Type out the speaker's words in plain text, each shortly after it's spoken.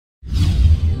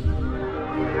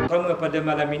pertama pada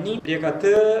malam ini, dia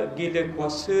kata gila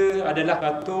kuasa adalah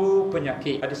satu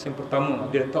penyakit. Hadis yang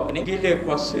pertama dia letak ni, gila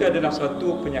kuasa adalah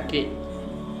satu penyakit.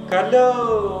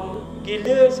 Kalau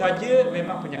gila saja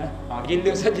memang penyakit.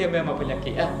 Gila saja memang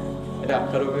penyakit tak,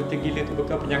 kalau kata gila tu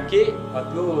bukan penyakit,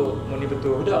 tu murni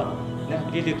betul dah. Nah,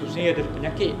 gila tu sendiri adalah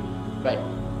penyakit. Baik.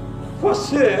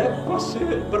 Berkuasa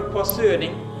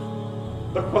ni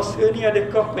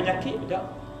adakah penyakit? Tak.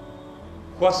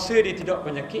 Kuasa dia tidak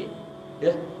penyakit,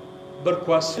 ya.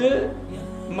 Berkuasa,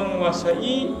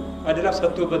 menguasai adalah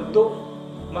satu bentuk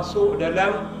masuk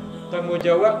dalam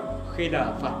tanggungjawab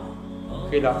khilafah.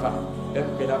 Ya,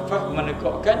 khilafah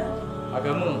menegakkan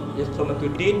agama,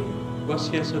 iqamatuddin wa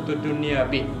siyasatu dunya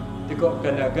bi.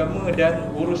 Tegakkan agama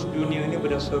dan urus dunia ini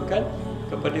berdasarkan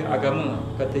kepada agama,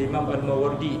 kata Imam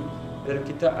Al-Mawardi dalam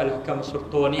kitab Al-Ahkam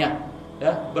Sultaniyah.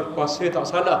 Ya, berkuasa tak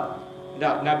salah.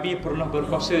 Tak, Nabi pernah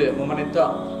berkuasa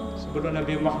memerintah sebelum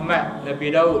Nabi Muhammad, Nabi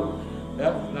Daud,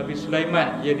 ya, Nabi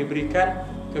Sulaiman, ia diberikan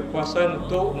kekuasaan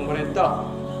untuk memerintah.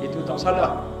 Itu tak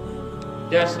salah.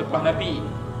 Dan selepas Nabi,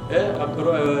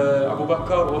 Abu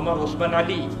Bakar, Umar, Uthman,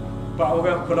 Ali, 4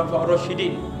 orang khulafa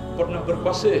Rasyidin pernah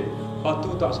berkuasa.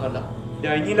 Itu tak salah.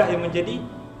 Dan inilah yang menjadi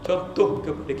contoh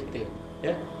kepada kita,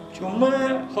 ya.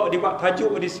 Cuma hak dibuat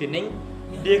tajuk di sini,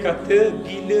 dia kata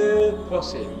gila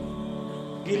kuasa.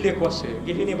 Gila kuasa.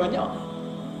 Gila ni banyak.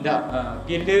 Tak,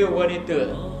 gila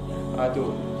wanita. Tu.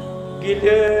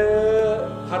 Gila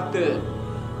harta.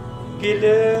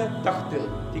 Gila takhta.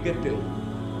 3 tu.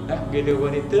 Gila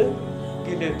wanita,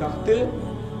 gila takhta,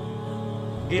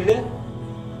 gila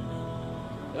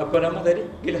apa nama tadi?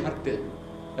 Gila harta.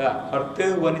 Harta,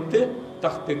 wanita,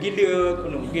 takhta. Gila.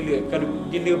 Kalau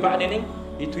gila ba'ni ni,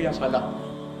 itu yang salah.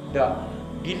 Tak.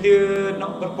 Gila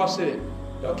nak berkuasa.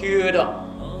 Tak kira dah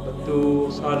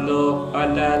betul, salah,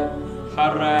 halal,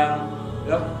 haram,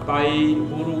 ya, baik,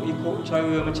 buruk, ikut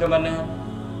cara macam mana,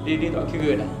 dia tak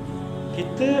kira dah.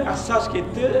 Kita, asas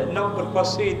kita nak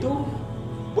berkuasa itu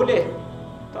boleh,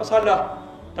 tak salah.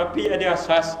 Tapi ada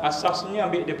asasnya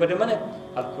ambil daripada mana?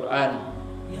 Al-Quran,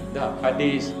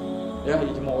 hadis, ya,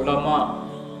 ijma' ulama,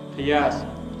 qiyas,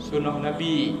 sunnah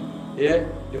Nabi, ya,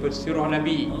 daripada sirah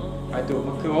Nabi. Itu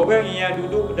maka orang yang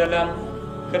duduk dalam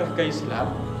gerakan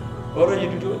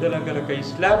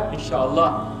Islam,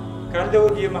 insya-Allah, kalau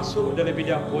dia masuk dalam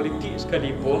bidang politik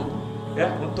sekalipun,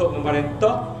 ya, untuk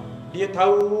memerintah, dia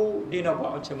tahu dia nak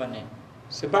buat macam mana.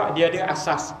 Sebab dia ada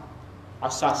asas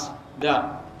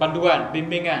dan panduan,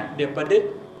 bimbingan daripada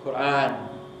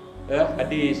Quran, ya,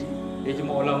 hadis,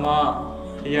 ijma' ulama,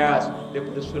 qiyas,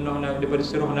 daripada sunnah, daripada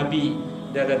sirah Nabi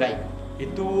dan lain-lain.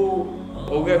 Itu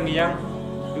orang yang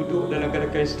duduk dalam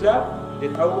gerakan Islam, dia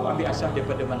tahu ambil asas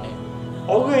daripada mana.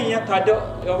 Orang yang tak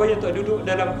duduk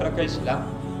dalam gerakan Islam,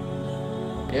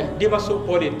 ya, dia masuk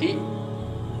politik,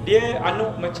 dia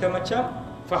anut macam-macam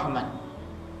fahaman.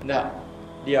 Tak,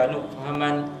 dia anut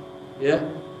fahaman, ya,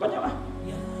 banyaklah.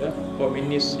 Ya,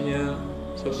 komunisnya,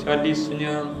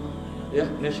 sosialisnya, ya,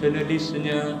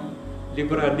 nasionalisnya,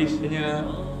 liberalisnya,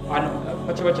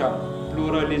 macam-macam,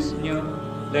 pluralisnya,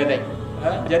 lain-lain.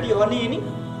 Jadi orang ni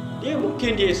dia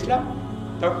mungkin dia Islam,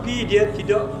 tapi dia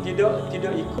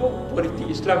tidak ikut politik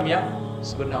Islam yang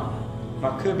sebenar.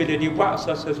 Maka bila dia buat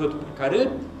sesuatu perkara,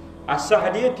 asas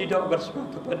dia tidak bersumber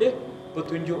kepada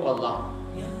petunjuk Allah.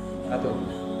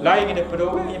 Lain daripada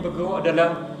orang yang bergerak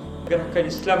dalam gerakan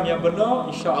Islam yang benar,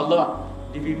 insya-Allah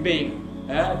dibimbing,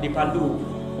 dipandu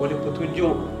oleh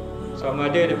petunjuk, sama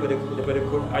ada daripada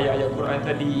ayat-ayat Quran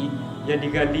tadi yang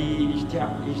digali,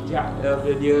 ijtihad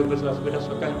dia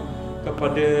berdasarkan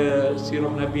kepada sirah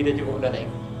Nabi dan juga lain.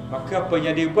 Maka apa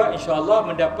yang dia buat, insya-Allah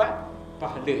mendapat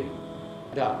pahala.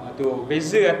 Itu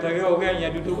beza antara orang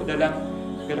yang duduk dalam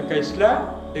gerakan Islam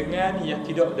dengan yang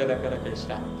tidak dalam gerakan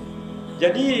Islam.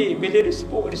 Jadi bila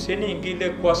disebut di sini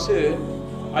gila kuasa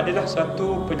adalah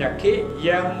satu penyakit,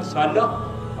 yang salah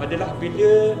adalah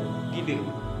bila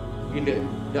gila.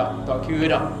 Tak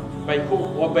kira dah. Baik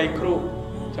wa baikru,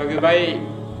 cara baik,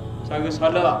 cara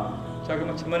salah, cara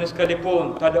macam mana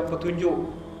sekalipun, tak ada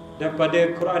petunjuk daripada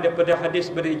Quran, daripada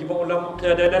hadis, daripada ijma' ulama,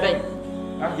 qiyas dan lain-lain.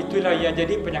 Itulah yang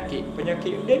jadi penyakit.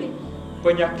 Penyakit dia ni,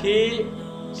 penyakit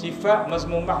sifat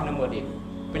mazmumah nama dia.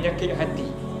 Penyakit hati.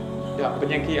 Tak,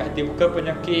 penyakit hati, bukan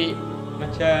penyakit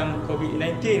macam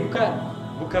COVID-19,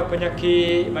 bukan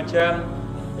penyakit macam,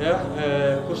 ya,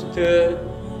 kusta,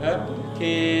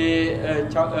 penyakit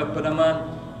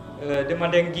demam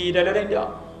denggi dan lain-lain. Tak.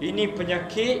 Ini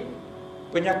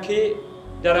penyakit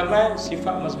dalaman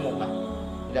sifat mazmumah.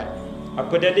 Dan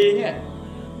apa dalilnya?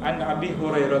 An Abi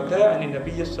Hurairah an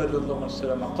Nabi sallallahu alaihi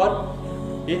wasallam qala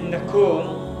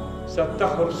innakum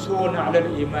satahursuna 'ala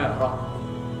al-imarah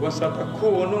wa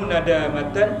satakunu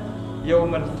nadamatan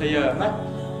yaumal qiyamah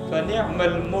fa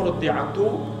ni'mal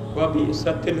murdi'atu wa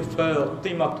bi'satil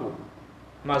fatimatu.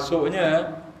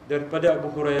 Maksudnya daripada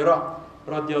Abu Hurairah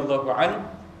radhiyallahu an,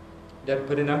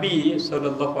 daripada Nabi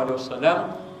sallallahu alaihi wasallam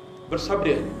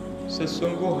bersabda,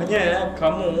 sesungguhnya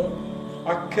kamu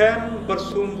akan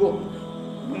bersungguh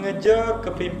mengejar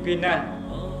kepimpinan,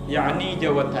 yakni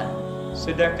jawatan,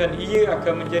 sedangkan ia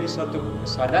akan menjadi satu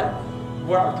kekesalan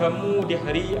buat kamu di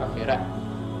hari akhirat.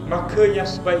 Maka yang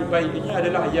sebaik-baiknya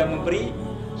adalah yang memberi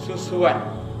susuan,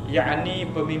 yakni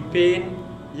pemimpin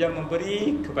yang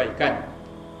memberi kebaikan,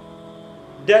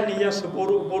 dan yang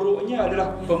seburuk-buruknya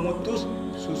adalah pemutus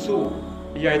susu,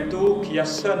 iaitu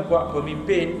kiasan buat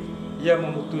pemimpin yang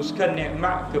memutuskan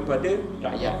nikmat kepada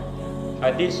rakyat.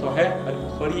 Hadis sahih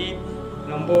Al-Bukhari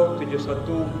nombor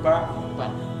 7148.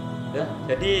 Ya,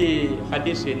 jadi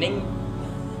hadis ini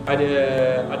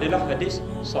adalah hadis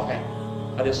sahih.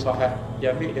 Hadis sahih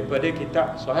diambil daripada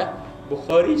kitab Sahih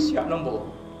Bukhari siap nombor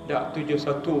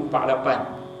 7148.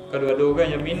 Kalau ada orang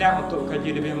yang minat untuk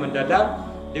kaji lebih mendalam,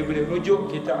 dia boleh rujuk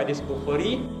kitab hadis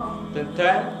Bukhari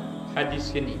tentang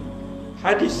hadis ini.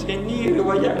 Hadis ini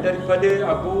riwayat daripada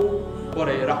Abu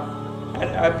Hurairah. An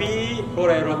Abi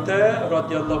Hurairah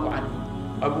radhiyallahu anhu.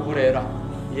 Abu Hurairah,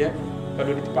 ya.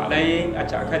 Kalau di tempat lain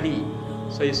acak kali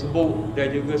saya sebut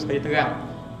dan juga saya terang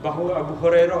bahawa Abu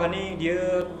Hurairah ni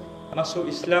dia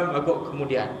masuk Islam agak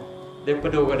kemudian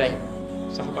daripada orang lain.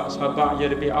 Sahabat-sahabat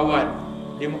yang lebih awal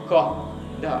di Mekah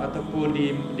dah ataupun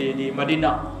di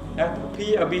Madinah. Ya,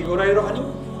 tapi Abu Hurairah ni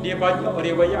dia banyak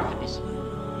riwayat hadis.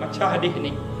 Macam hadis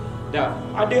ni. Dah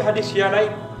ada hadis yang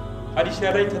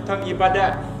lain tentang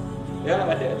ibadat. Ya,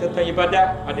 ada tentang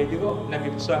ibadat, ada juga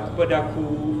Nabi pesan kepada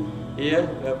aku, ya,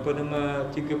 apa nama,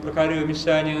 3 perkara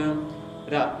misalnya,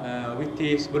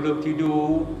 witir sebelum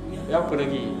tidur, ya, apa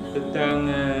lagi tentang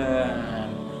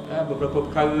beberapa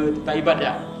perkara tentang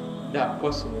ibadat,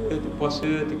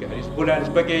 puasa 3 hari sebulan dan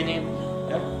sebagainya.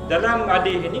 Ya. Dalam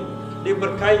hadis ini dia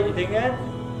berkait dengan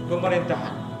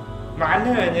pemerintahan.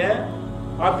 Maknanya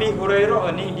Abi Hurairah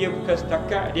ni dia bukan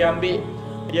setakat dia ambil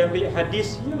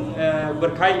hadis yang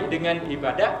berkait dengan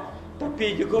ibadat,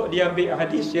 tapi juga dia ambil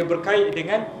hadis yang berkait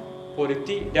dengan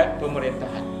politik dan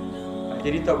pemerintahan.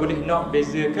 Jadi tak boleh nak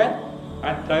bezakan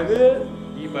antara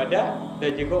ibadat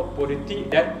dan juga politik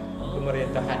dan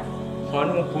pemerintahan.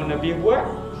 Khanun pun Nabi buat,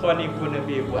 khanin pun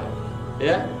Nabi buat.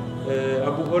 Ya,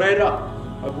 Abu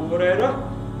Hurairah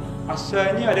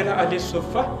asalnya adalah ahli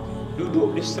sufah,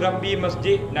 duduk di serambi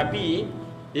masjid Nabi,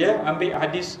 ya, ambil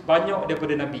hadis banyak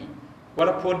daripada Nabi.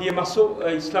 Walaupun dia masuk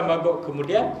Islam agak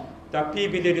kemudian,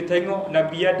 tapi bila dia tengok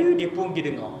Nabi ada, dia pun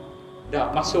pergi dengar. Dah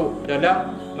masuk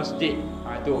dalam masjid.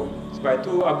 Itu. Sebab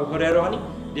itu Abu Hurairah ni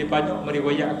dia banyak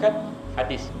meriwayatkan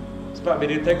hadis. Sebab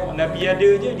bila dia tengok Nabi ada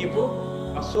je, dia pun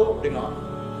masuk dengar.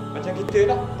 Macam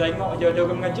kita lah, tengok je ada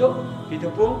orang mengajar,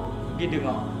 kita pun pergi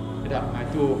dengar. Dah,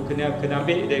 itu kena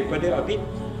ambil daripada Abu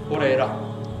Hurairah.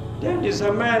 Dan di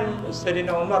zaman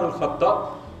Sayyidina Umar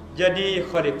Al-Khattab jadi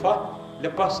khalifah,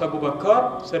 lepas Abu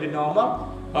Bakar, Sayyidina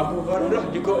Umar, Abu Hurairah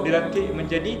juga dilantik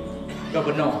menjadi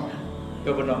gubernur.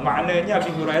 Maknanya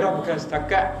Abu Hurairah bukan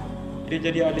setakat dia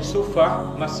jadi ahli sufah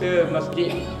masa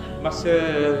masjid, masa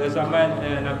zaman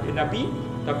Nabi,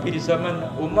 tapi di zaman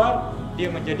Umar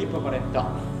dia menjadi pemerintah.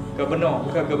 Gubernur,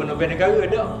 bukan gubernur negara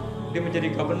dah. Dia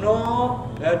menjadi gubernur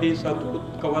di satu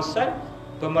kawasan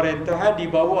pemerintahan di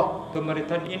bawah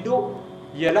pemerintahan induk,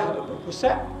 ialah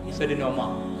pusat Sayyidina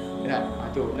Umar. Ya,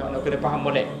 tu nak kena faham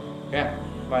molek, kan?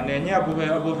 Maknanya Abu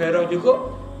Hurairah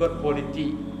juga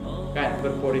berpolitik, kan?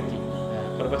 Berpolitik.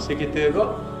 Kalau bahasa kita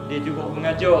juga, dia juga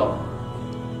mengajar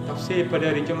tafsir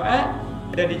pada hari Jumaat,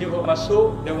 dan dia juga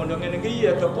masuk Dewan Undangan Negeri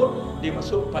ataupun dia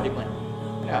masuk parlimen.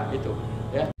 Ya, itu.